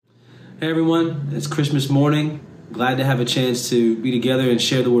Hey everyone, it's Christmas morning. Glad to have a chance to be together and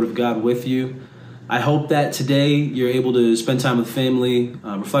share the Word of God with you. I hope that today you're able to spend time with family,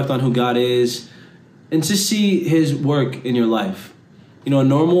 reflect on who God is, and to see His work in your life. You know, a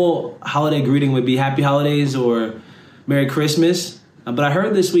normal holiday greeting would be Happy Holidays or Merry Christmas, but I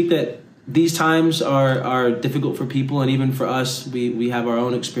heard this week that these times are difficult for people, and even for us, we have our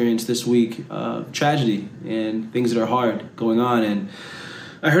own experience this week of tragedy and things that are hard going on. And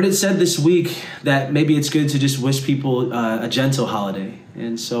I heard it said this week that maybe it's good to just wish people a gentle holiday.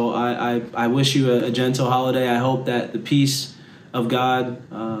 And so I wish you a gentle holiday. I hope that the peace of God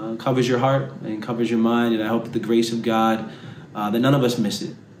covers your heart and covers your mind. And I hope that the grace of God, that none of us miss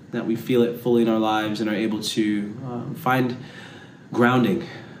it, that we feel it fully in our lives and are able to find grounding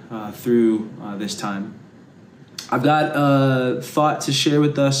through this time. I've got a thought to share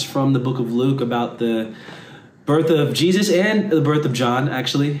with us from the book of Luke about the birth of Jesus and the birth of John,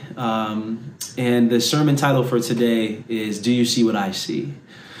 actually. And the sermon title for today is, Do You See What I See?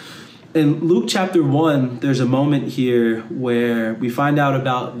 In Luke chapter 1, there's a moment here where we find out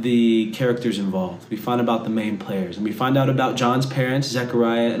about the characters involved. We find about the main players. And we find out about John's parents,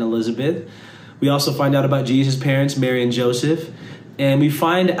 Zechariah and Elizabeth. We also find out about Jesus' parents, Mary and Joseph. And we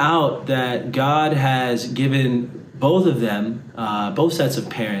find out that God has given both of them, both sets of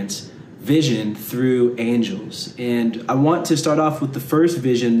parents, vision through angels. And I want to start off with the first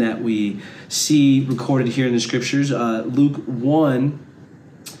vision that we see recorded here in the scriptures. Luke 1,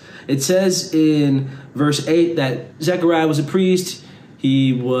 it says in verse 8 that Zechariah was a priest.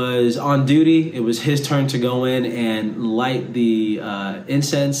 He was on duty. It was his turn to go in and light the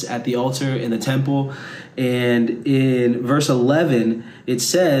incense at the altar in the temple. And in verse 11, it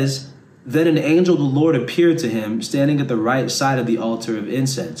says, Then an angel of the Lord appeared to him, standing at the right side of the altar of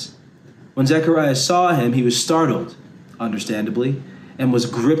incense. When Zechariah saw him, he was startled, understandably, and was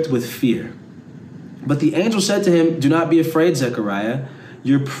gripped with fear. But the angel said to him, Do not be afraid, Zechariah.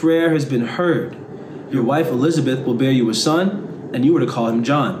 Your prayer has been heard. Your wife Elizabeth will bear you a son, and you are to call him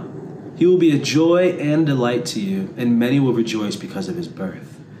John. He will be a joy and delight to you, and many will rejoice because of his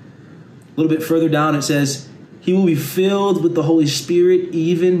birth. A little bit further down, it says, He will be filled with the Holy Spirit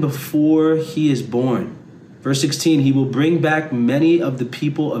even before he is born. Verse 16, He will bring back many of the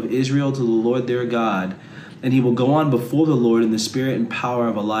people of Israel to the Lord their God, and he will go on before the Lord in the spirit and power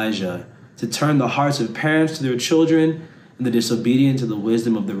of Elijah, to turn the hearts of parents to their children and the disobedient to the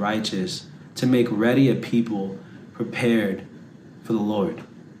wisdom of the righteous, to make ready a people prepared for the Lord.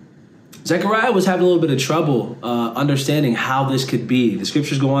 Zechariah was having a little bit of trouble understanding how this could be. The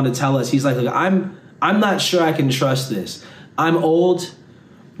scriptures go on to tell us, he's like, I'm not sure I can trust this. I'm old.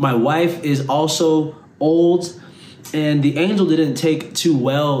 My wife is also old, and the angel didn't take too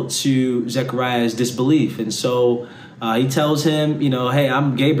well to Zechariah's disbelief. And so he tells him, hey,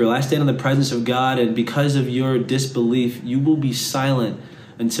 I'm Gabriel. I stand in the presence of God, and because of your disbelief, you will be silent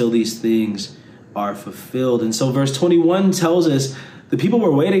until these things are fulfilled. And so verse 21 tells us the people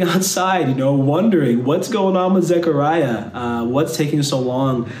were waiting outside, wondering what's going on with Zechariah, what's taking so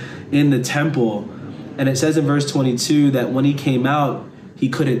long in the temple. And it says in verse 22 that when he came out, he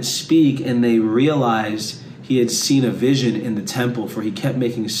couldn't speak, and they realized he had seen a vision in the temple, for he kept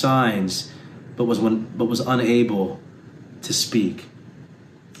making signs, but was unable to speak.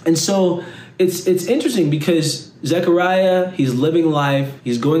 And so it's interesting because Zechariah, he's living life,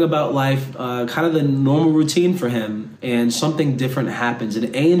 he's going about life, kind of the normal routine for him, and something different happens.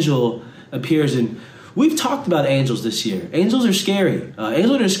 An angel appears, and we've talked about angels this year. Angels are scary.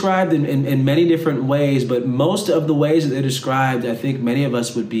 Angels are described in many different ways, but most of the ways that they're described, I think many of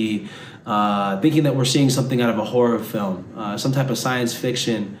us would be thinking that we're seeing something out of a horror film, some type of science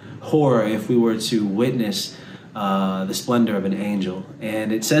fiction horror if we were to witness the splendor of an angel.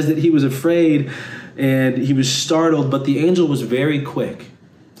 And it says that he was afraid and he was startled, but the angel was very quick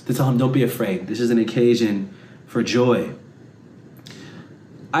to tell him, don't be afraid. This is an occasion for joy.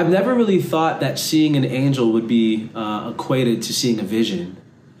 I've never really thought that seeing an angel would be equated to seeing a vision,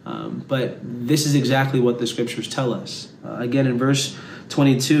 but this is exactly what the scriptures tell us. Again, in verse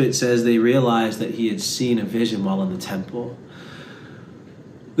 22, it says they realized that he had seen a vision while in the temple.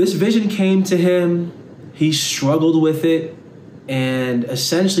 This vision came to him, he struggled with it, and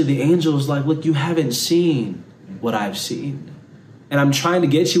essentially the angel was like, look, you haven't seen what I've seen, and I'm trying to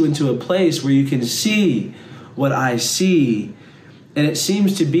get you into a place where you can see what I see. And it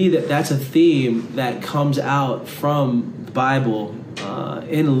seems to be that that's a theme that comes out from the Bible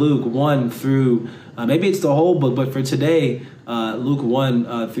in Luke 1 through, maybe it's the whole book, but for today, Luke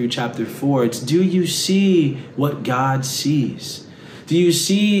 1 through chapter 4. It's, do you see what God sees? Do you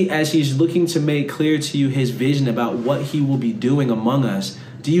see, as he's looking to make clear to you his vision about what he will be doing among us,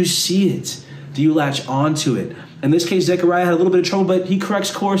 Do you see it? Do you latch onto it? In this case, Zechariah had a little bit of trouble, but he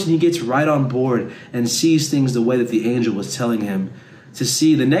corrects course and he gets right on board and sees things the way that the angel was telling him to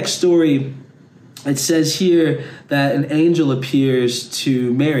see. The next story, it says here that an angel appears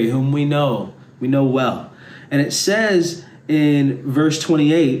to Mary, whom we know well. And it says in verse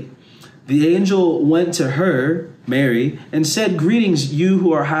 28, the angel went to her, Mary, and said, "Greetings, you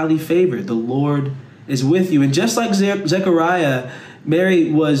who are highly favored. The Lord is with you." And just like Zechariah,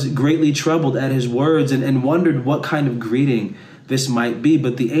 Mary was greatly troubled at his words and wondered what kind of greeting this might be.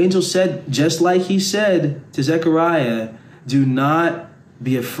 But the angel said, just like he said to Zechariah, "Do not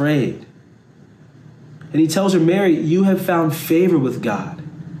be afraid." And he tells her, "Mary, you have found favor with God.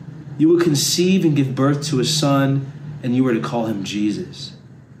 You will conceive and give birth to a son, and you are to call him Jesus.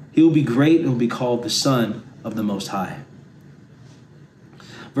 He will be great and will be called the Son of the Most High."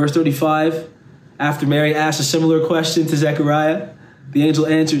 Verse 35, after Mary asks a similar question to Zechariah, the angel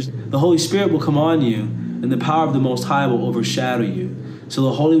answers, "The Holy Spirit will come on you, and the power of the Most High will overshadow you. So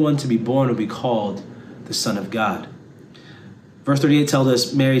the Holy One to be born will be called the Son of God." Verse 38 tells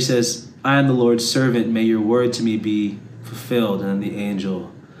us, Mary says, "I am the Lord's servant. May your word to me be fulfilled." And then the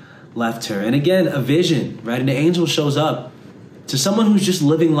angel left her. And again, a vision, right? And the angel shows up to someone who's just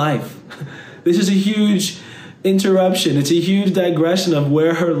living life. This is a huge interruption. It's a huge digression of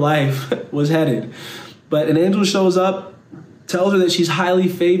where her life was headed. But an angel shows up, tells her that she's highly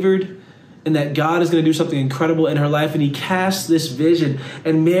favored and that God is going to do something incredible in her life. And he casts this vision.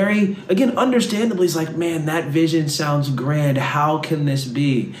 And Mary, again, understandably, is like, man, that vision sounds grand. How can this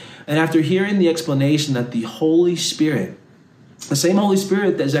be? And after hearing the explanation that the Holy Spirit, the same Holy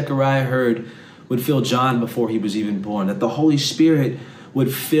Spirit that Zechariah heard would fill John before he was even born, that the Holy Spirit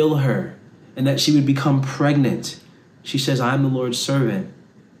would fill her and that she would become pregnant, she says, "I am the Lord's servant.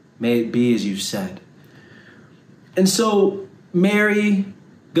 May it be as you've said." And so Mary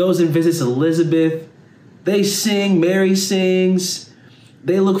goes and visits Elizabeth. They sing, Mary sings.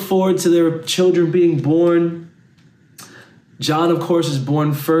 They look forward to their children being born. John, of course, is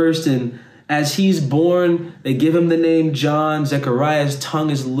born first, and as he's born, they give him the name John. Zechariah's tongue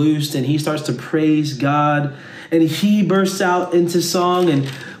is loosed, and he starts to praise God, and he bursts out into song. And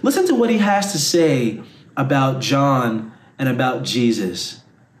listen to what he has to say about John and about Jesus.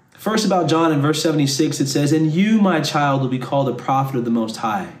 First, about John, in verse 76, it says, "And you, my child, will be called a prophet of the Most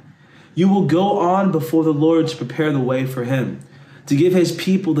High. You will go on before the Lord to prepare the way for him, to give his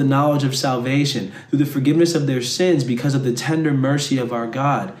people the knowledge of salvation through the forgiveness of their sins because of the tender mercy of our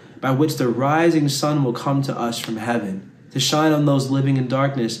God, by which the rising sun will come to us from heaven, to shine on those living in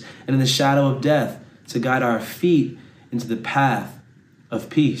darkness and in the shadow of death, to guide our feet into the path of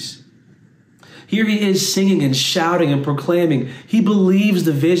peace." Here he is singing and shouting and proclaiming. He believes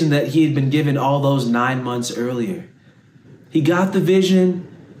the vision that he had been given all those 9 months earlier. He got the vision.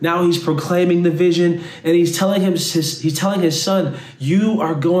 Now he's proclaiming the vision, and he's telling his son, "You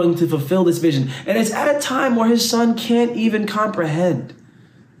are going to fulfill this vision." And it's at a time where his son can't even comprehend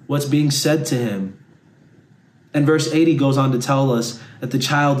what's being said to him. And verse 80 goes on to tell us that the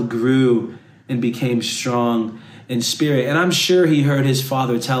child grew and became strong in spirit. And I'm sure he heard his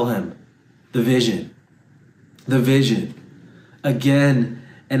father tell him the vision, again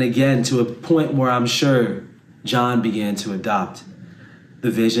and again, to a point where I'm sure John began to adopt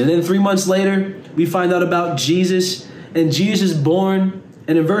the vision. And then 3 months later, we find out about Jesus, and Jesus is born.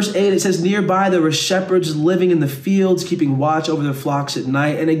 And in verse 8, it says, "Nearby there were shepherds living in the fields, keeping watch over their flocks at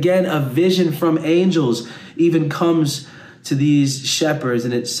night." And again, a vision from angels even comes to these shepherds.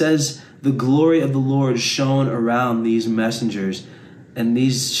 And it says, "The glory of the Lord shone around these messengers, and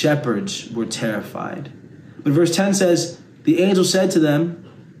these shepherds were terrified." But verse 10 says, "The angel said to them,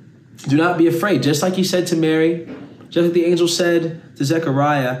 'Do not be afraid.'" Just like he said to Mary, just like the angel said to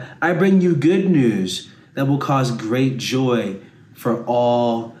Zechariah, "I bring you good news that will cause great joy for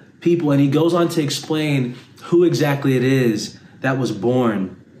all people." And he goes on to explain who exactly it is that was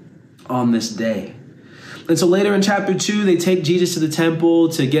born on this day. And so later in chapter 2, they take Jesus to the temple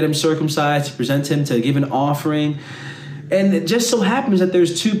to get him circumcised, to present him, to give an offering. And it just so happens that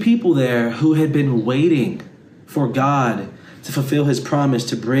there's 2 people there who had been waiting for God to fulfill his promise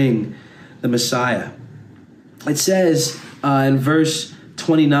to bring the Messiah. It says in verse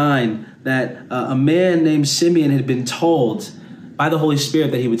 29 that a man named Simeon had been told by the Holy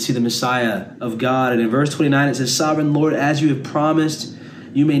Spirit that he would see the Messiah of God. And in verse 29, it says, "Sovereign Lord, as you have promised,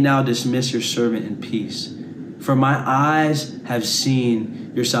 you may now dismiss your servant in peace. For my eyes have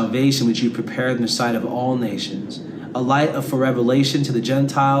seen your salvation, which you prepared in the sight of all nations, a light for revelation to the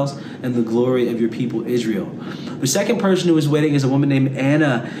Gentiles and the glory of your people Israel. The second person who was waiting is a woman named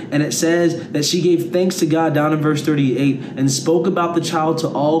Anna, and it says that she gave thanks to God down in verse 38 and spoke about the child to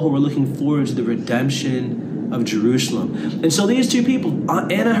all who were looking forward to the redemption of Jerusalem. And so these two people,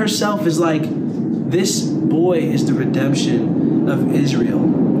 Anna herself is like, this boy is the redemption of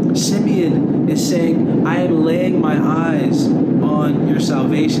Israel. Simeon is saying, I am laying my eyes on your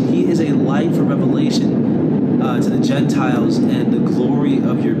salvation. He is a light for revelation to the Gentiles and the glory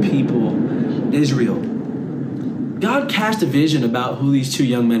of your people, Israel. God cast a vision about who these two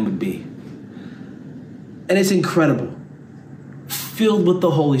young men would be. And it's incredible. Filled with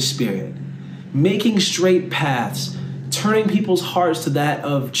the Holy Spirit, making straight paths, turning people's hearts to that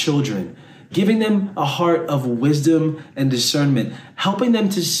of children, giving them a heart of wisdom and discernment, helping them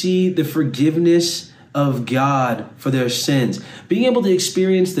to see the forgiveness of God for their sins, being able to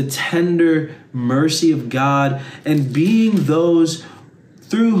experience the tender mercy of God, and being those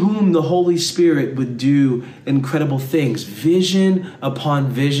through whom the Holy Spirit would do incredible things. Vision upon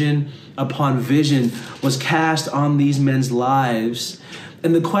vision upon vision was cast on these men's lives.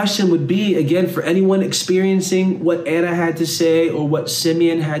 And the question would be, again, for anyone experiencing what Anna had to say or what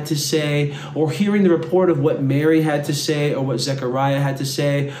Simeon had to say, or hearing the report of what Mary had to say or what Zechariah had to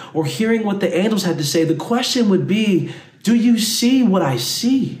say, or hearing what the angels had to say, the question would be, do you see what I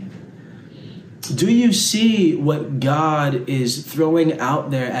see? Do you see what God is throwing out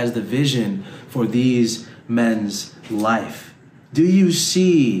there as the vision for these men's life? Do you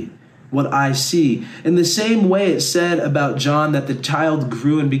see what I see? In the same way it said about John that the child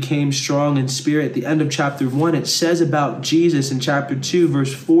grew and became strong in spirit at the end of chapter 1, it says about Jesus in chapter 2,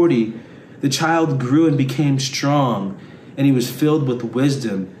 verse 40, the child grew and became strong, and he was filled with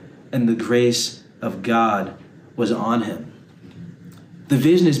wisdom, and the grace of God was on him. The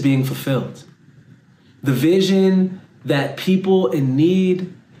vision is being fulfilled. The vision that people in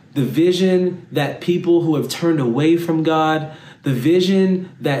need, the vision that people who have turned away from God, the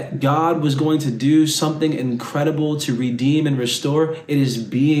vision that God was going to do something incredible to redeem and restore, it is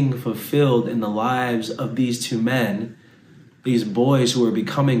being fulfilled in the lives of these two men, these boys who are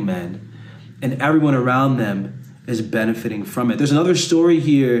becoming men, and everyone around them is benefiting from it. There's another story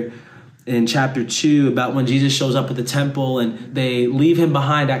here in chapter 2 about when Jesus shows up at the temple and they leave him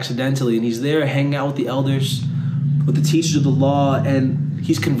behind accidentally, and he's there hanging out with the elders, with the teachers of the law, and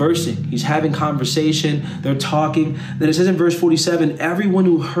he's conversing. He's having conversation. They're talking. Then it says in verse 47, everyone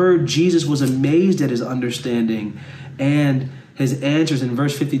who heard Jesus was amazed at his understanding and his answers. In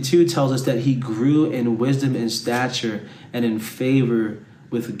verse 52 tells us that he grew in wisdom and stature and in favor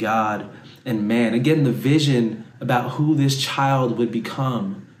with God and man. Again, the vision about who this child would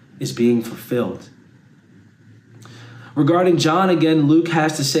become is being fulfilled. Regarding John, again, Luke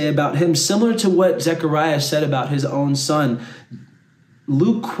has to say about him, similar to what Zechariah said about his own son.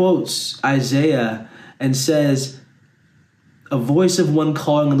 Luke quotes Isaiah and says, a voice of one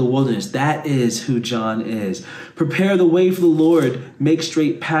calling in the wilderness. That is who John is. Prepare the way for the Lord. Make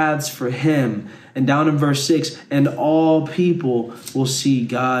straight paths for him. And down in verse 6, and all people will see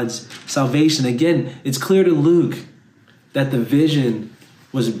God's salvation. Again, it's clear to Luke that the vision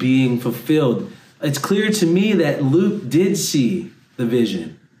was being fulfilled. It's clear to me that Luke did see the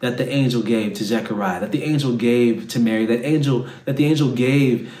vision that the angel gave to Zechariah, that the angel gave to Mary, that the angel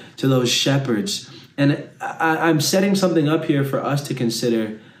gave to those shepherds. And I'm setting something up here for us to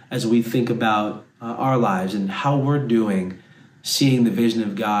consider as we think about our lives and how we're doing, seeing the vision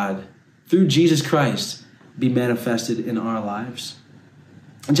of God through Jesus Christ be manifested in our lives.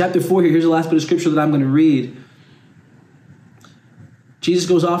 In chapter 4 here's the last bit of scripture that I'm going to read. Jesus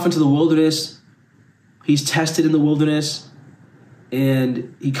goes off into the wilderness. He's tested in the wilderness.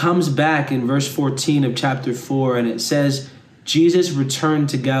 And he comes back in verse 14 of chapter 4, and it says, Jesus returned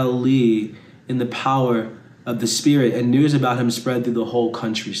to Galilee in the power of the Spirit, and news about him spread through the whole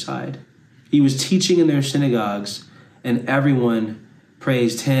countryside. He was teaching in their synagogues, and everyone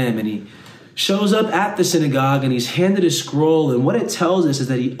praised him. And he shows up at the synagogue, and he's handed a scroll, and what it tells us is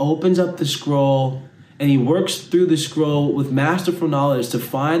that he opens up the scroll, and he works through the scroll with masterful knowledge to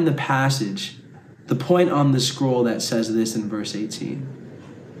find the passage, the point on the scroll that says this in verse 18.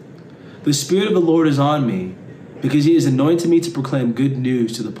 The Spirit of the Lord is on me because he has anointed me to proclaim good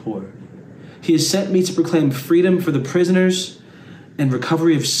news to the poor. He has sent me to proclaim freedom for the prisoners and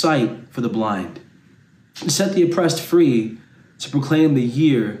recovery of sight for the blind, to set the oppressed free, to proclaim the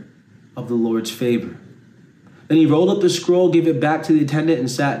year of the Lord's favor. Then he rolled up the scroll, gave it back to the attendant,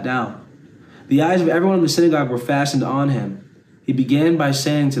 and sat down. The eyes of everyone in the synagogue were fastened on him. He began by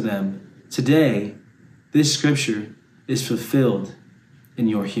saying to them, today, this scripture is fulfilled in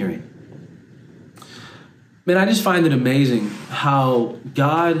your hearing. Man, I just find it amazing how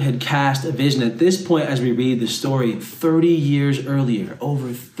God had cast a vision at this point as we read the story 30 years earlier,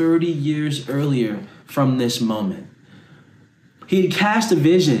 over 30 years earlier from this moment. He had cast a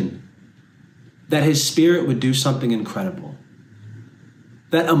vision that his Spirit would do something incredible,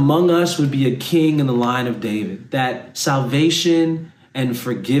 that among us would be a king in the line of David, that salvation and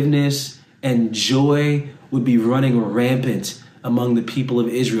forgiveness and joy would be running rampant among the people of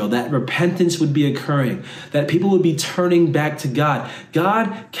Israel, that repentance would be occurring, that people would be turning back to God.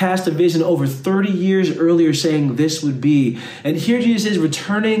 God cast a vision over 30 years earlier saying this would be. And here Jesus is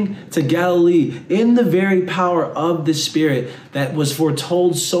returning to Galilee in the very power of the Spirit that was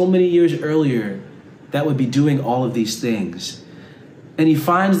foretold so many years earlier that would be doing all of these things. And he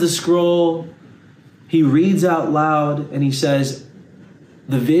finds the scroll, he reads out loud, and he says,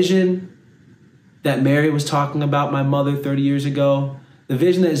 the vision that Mary was talking about, my mother, 30 years ago, the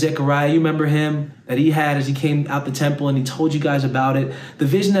vision that Zechariah, you remember him, that he had as he came out the temple and he told you guys about it, the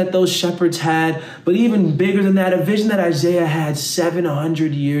vision that those shepherds had, but even bigger than that, a vision that Isaiah had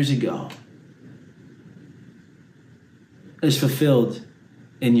 700 years ago is fulfilled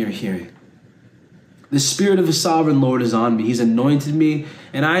in your hearing. The Spirit of the Sovereign Lord is on me. He's anointed me,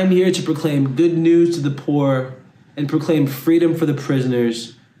 and I am here to proclaim good news to the poor and proclaim freedom for the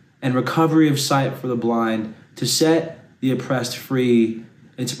prisoners and recovery of sight for the blind, to set the oppressed free,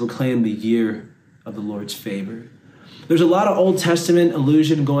 and to proclaim the year of the Lord's favor. There's a lot of Old Testament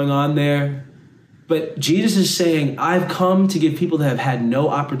allusion going on there, but Jesus is saying, I've come to give people that have had no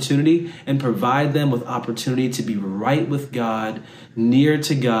opportunity and provide them with opportunity to be right with God, near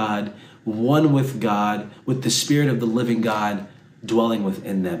to God, one with God, with the Spirit of the living God dwelling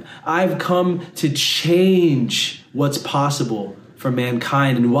within them. I've come to change what's possible for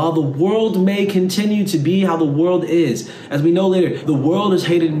mankind. And while the world may continue to be how the world is, as we know later, the world has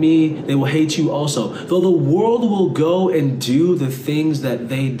hated me, they will hate you also. Though the world will go and do the things that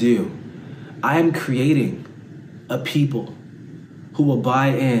they do, I am creating a people who will buy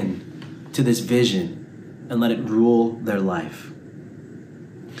in to this vision and let it rule their life.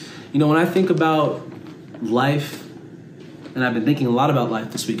 You know, when I think about life, and I've been thinking a lot about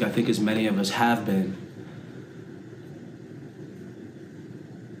life this week, I think as many of us have been,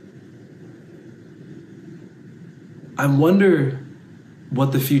 I wonder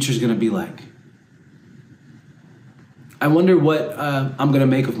what the future is going to be like. I wonder what I'm going to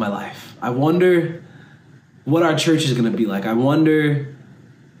make of my life. I wonder what our church is going to be like. I wonder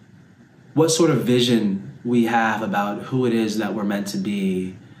what sort of vision we have about who it is that we're meant to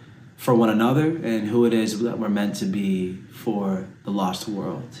be for one another and who it is that we're meant to be for the lost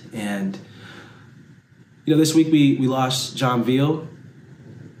world. And, you know, this week we lost John Veal,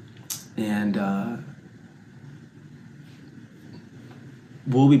 and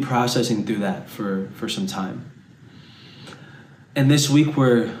we'll be processing through that for some time. And this week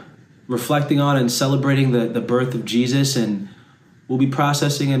we're reflecting on and celebrating the birth of Jesus, and we'll be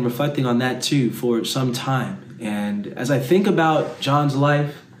processing and reflecting on that too for some time. And as I think about John's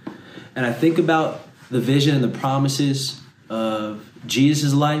life, and I think about the vision and the promises of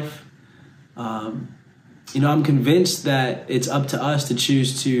Jesus' life, I'm convinced that it's up to us to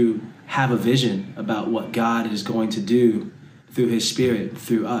choose to have a vision about what God is going to do through his Spirit,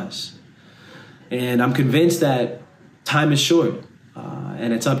 through us. And I'm convinced that time is short,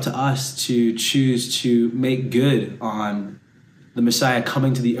 and it's up to us to choose to make good on the Messiah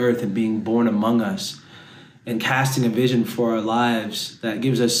coming to the earth and being born among us and casting a vision for our lives that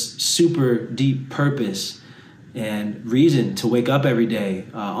gives us super deep purpose and reason to wake up every day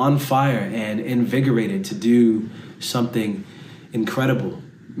on fire and invigorated to do something incredible.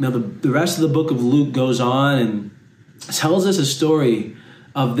 Now, the rest of the book of Luke goes on and tells us a story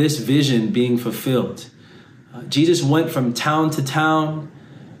of this vision being fulfilled. Jesus went from town to town,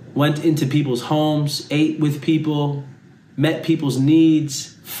 went into people's homes, ate with people, met people's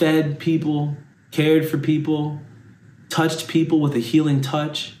needs, fed people, cared for people, touched people with a healing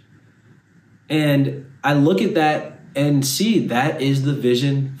touch. And I look at that and see that is the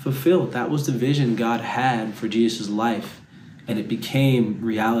vision fulfilled. That was the vision God had for Jesus' life, and it became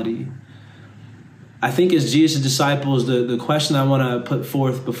reality. I think as Jesus' disciples, the question I want to put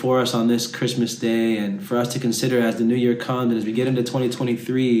forth before us on this Christmas day and for us to consider as the new year comes and as we get into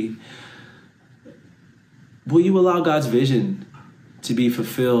 2023, will you allow God's vision to be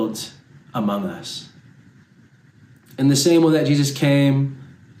fulfilled among us? In the same way that Jesus came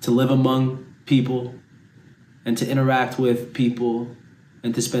to live among people and to interact with people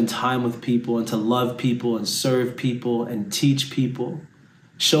and to spend time with people and to love people and serve people and teach people,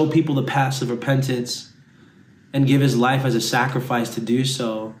 show people the paths of repentance, and give his life as a sacrifice to do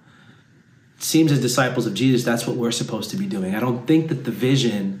so, seems as disciples of Jesus, that's what we're supposed to be doing. I don't think that the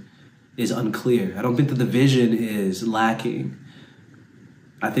vision is unclear. I don't think that the vision is lacking.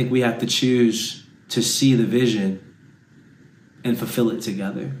 I think we have to choose to see the vision and fulfill it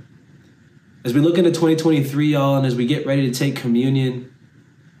together. As we look into 2023, y'all, and as we get ready to take communion,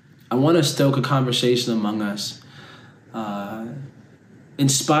 I want to stoke a conversation among us,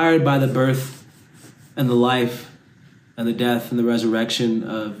 inspired by the birth and the life and the death and the resurrection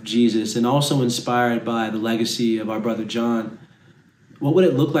of Jesus, and also inspired by the legacy of our brother John. What would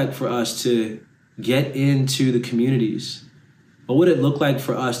it look like for us to get into the communities? What would it look like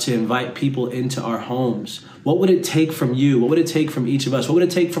for us to invite people into our homes? What would it take from you? What would it take from each of us? What would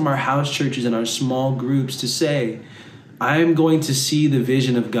it take from our house churches and our small groups to say, I'm going to see the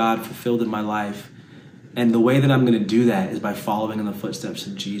vision of God fulfilled in my life, and the way that I'm going to do that is by following in the footsteps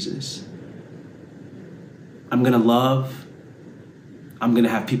of Jesus. I'm going to love. I'm going to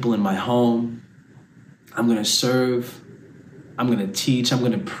have people in my home. I'm going to serve. I'm going to teach. I'm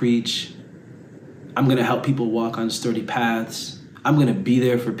going to preach. I'm going to help people walk on sturdy paths. I'm going to be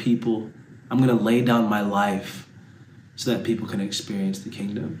there for people. I'm going to lay down my life so that people can experience the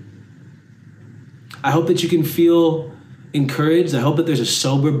kingdom. I hope that you can feel encouraged. I hope that there's a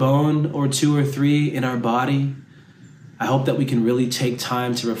sober bone or two or three in our body. I hope that we can really take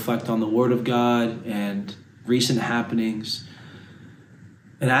time to reflect on the Word of God and recent happenings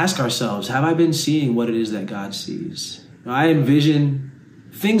and ask ourselves, have I been seeing what it is that God sees? I envision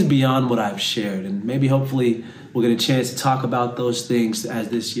things beyond what I've shared, and maybe hopefully we'll get a chance to talk about those things as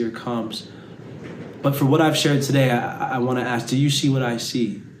this year comes. But for what I've shared today, I want to ask, do you see what I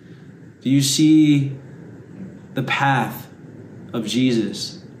see? Do you see the path of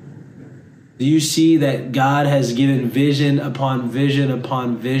Jesus? Do you see that God has given vision upon vision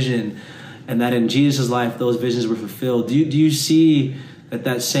upon vision, and that in Jesus' life those visions were fulfilled? Do you see that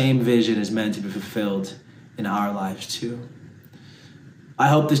that same vision is meant to be fulfilled in our lives too? I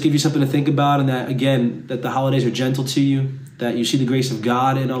hope this gives you something to think about, and that, again, that the holidays are gentle to you, that you see the grace of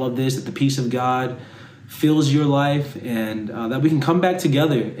God in all of this, that the peace of God fills your life, and that we can come back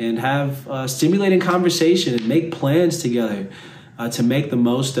together and have stimulating conversation and make plans together to make the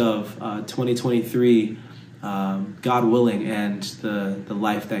most of 2023, God willing, and the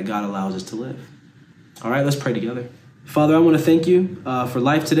life that God allows us to live. All right, let's pray together. Father, I want to thank you for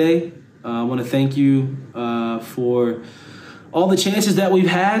life today. I want to thank you for all the chances that we've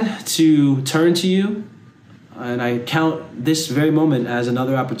had to turn to you. And I count this very moment as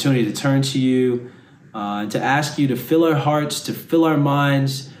another opportunity to turn to you, to ask you to fill our hearts, to fill our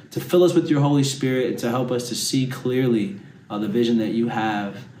minds, to fill us with your Holy Spirit, and to help us to see clearly the vision that you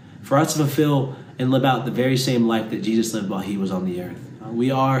have for us to fulfill and live out the very same life that Jesus lived while he was on the earth. We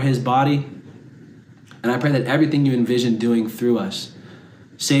are his body, and I pray that everything you envision doing through us,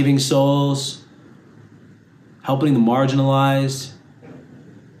 saving souls, helping the marginalized,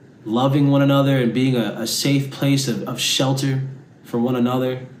 loving one another, and being a safe place of shelter for one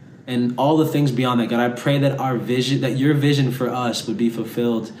another, and all the things beyond that. God, I pray that our vision, that your vision for us would be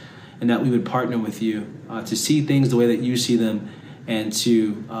fulfilled, and that we would partner with you to see things the way that you see them, and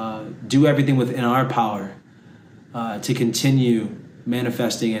to do everything within our power to continue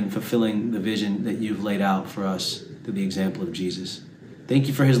manifesting and fulfilling the vision that you've laid out for us through the example of Jesus. Thank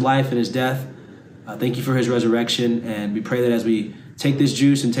you for his life and his death. Thank you for his resurrection, and we pray that as we take this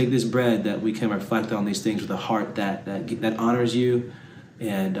juice and take this bread, that we can reflect on these things with a heart that honors you,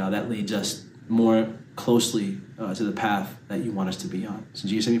 and that leads us more closely to the path that you want us to be on. So in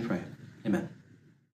Jesus' name we pray. Amen.